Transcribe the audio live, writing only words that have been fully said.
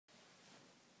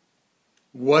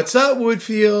What's up,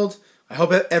 Woodfield? I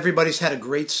hope everybody's had a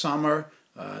great summer.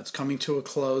 It's coming to a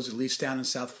close, at least down in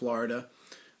South Florida.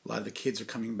 A lot of the kids are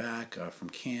coming back from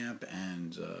camp,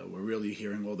 and we're really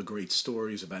hearing all the great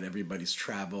stories about everybody's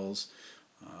travels,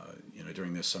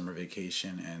 during their summer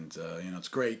vacation. And it's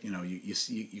great.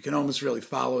 You can almost really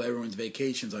follow everyone's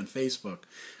vacations on Facebook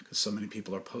because so many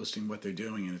people are posting what they're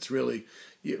doing, and it's really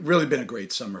been a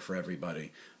great summer for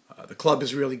everybody. The club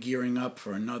is really gearing up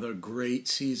for another great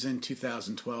season,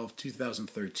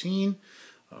 2012-2013.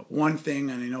 One thing,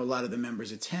 and I know a lot of the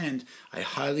members attend, I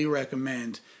highly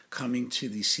recommend coming to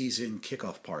the season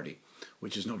kickoff party,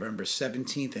 which is November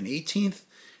 17th and 18th.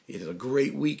 It is a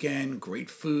great weekend, great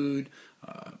food,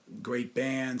 great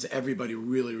bands. Everybody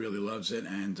really loves it,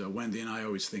 and Wendy and I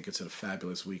always think it's a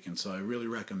fabulous weekend, so I really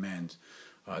recommend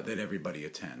that everybody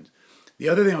attend. The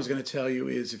other thing I was going to tell you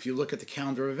is if you look at the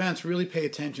calendar of events, really pay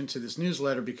attention to this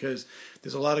newsletter because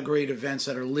there's a lot of great events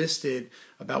that are listed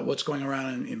about what's going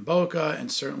around in Boca,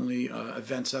 and certainly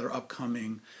events that are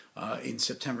upcoming in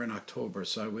September and October.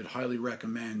 So I would highly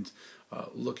recommend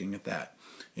looking at that.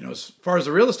 As far as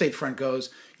the real estate front goes,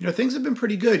 things have been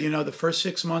pretty good. The first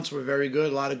 6 months were very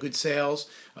good, a lot of good sales.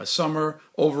 Summer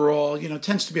overall,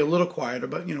 tends to be a little quieter,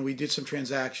 but, we did some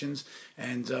transactions,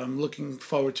 and looking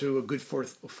forward to a good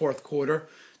fourth quarter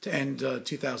to end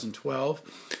 2012.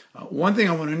 One thing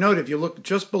I want to note, if you look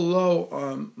just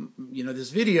below, this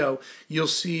video, you'll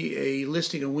see a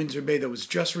listing in Windsor Bay that was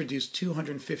just reduced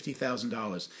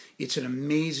 $250,000. It's an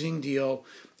amazing deal.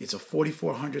 It's a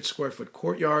 4,400 square foot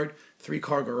courtyard,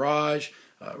 3-car garage,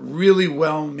 really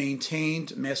well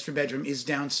maintained. Master bedroom is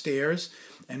downstairs.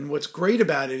 And what's great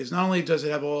about it is not only does it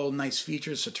have all nice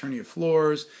features, Saturnia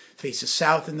floors, faces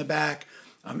south in the back,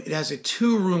 it has a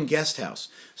 2-room guest house.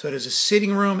 So it has a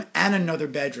sitting room and another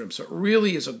bedroom. So it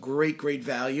really is a great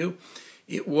value.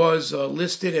 It was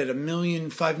listed at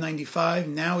 $1,595,000.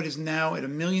 Now it is at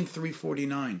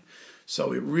 $1,349,000.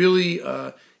 So it really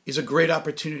is a great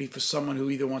opportunity for someone who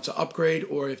either wants to upgrade,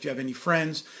 or if you have any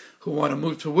friends who want to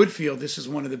move to Woodfield, this is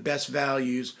one of the best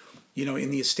values, in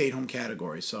the estate home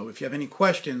category. So if you have any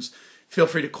questions, feel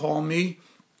free to call me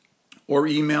or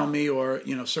email me, or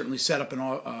certainly set up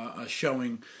a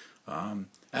showing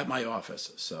at my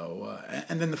office. So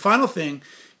and then the final thing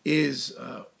is,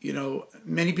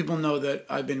 many people know that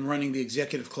I've been running the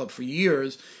executive club for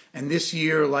years, and this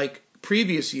year, like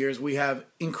previous years, we have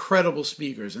incredible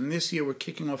speakers. And this year we're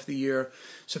kicking off the year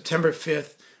September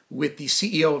 5th with the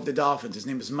CEO of the Dolphins. His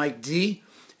name is Mike D,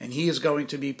 and he is going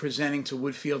to be presenting to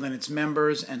Woodfield and its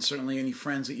members, and certainly any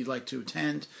friends that you'd like to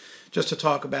attend, just to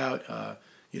talk about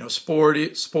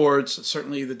sports,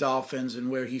 certainly the Dolphins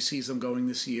and where he sees them going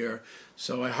this year.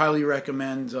 So I highly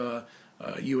recommend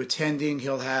you attending.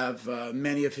 He'll have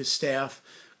many of his staff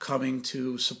coming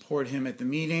to support him at the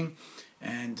meeting.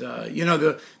 And,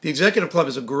 the Executive Club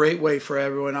is a great way for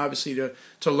everyone, obviously, to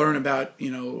learn about,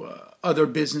 other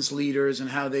business leaders and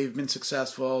how they've been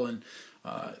successful. And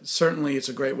certainly it's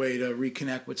a great way to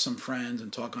reconnect with some friends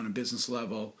and talk on a business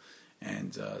level.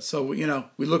 And so,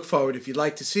 we look forward. If you'd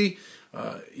like to see,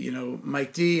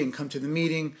 Mike D and come to the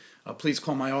meeting, please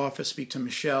call my office, speak to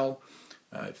Michelle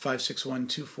at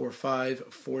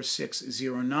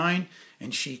 561-245-4609,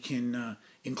 and she can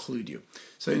include you.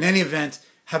 So in any event,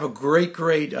 have a great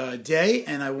day,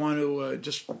 and I want to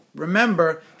just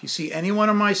remember, if you see anyone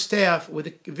on my staff with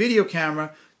a video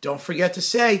camera, don't forget to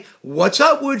say, "What's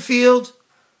up, Woodfield?"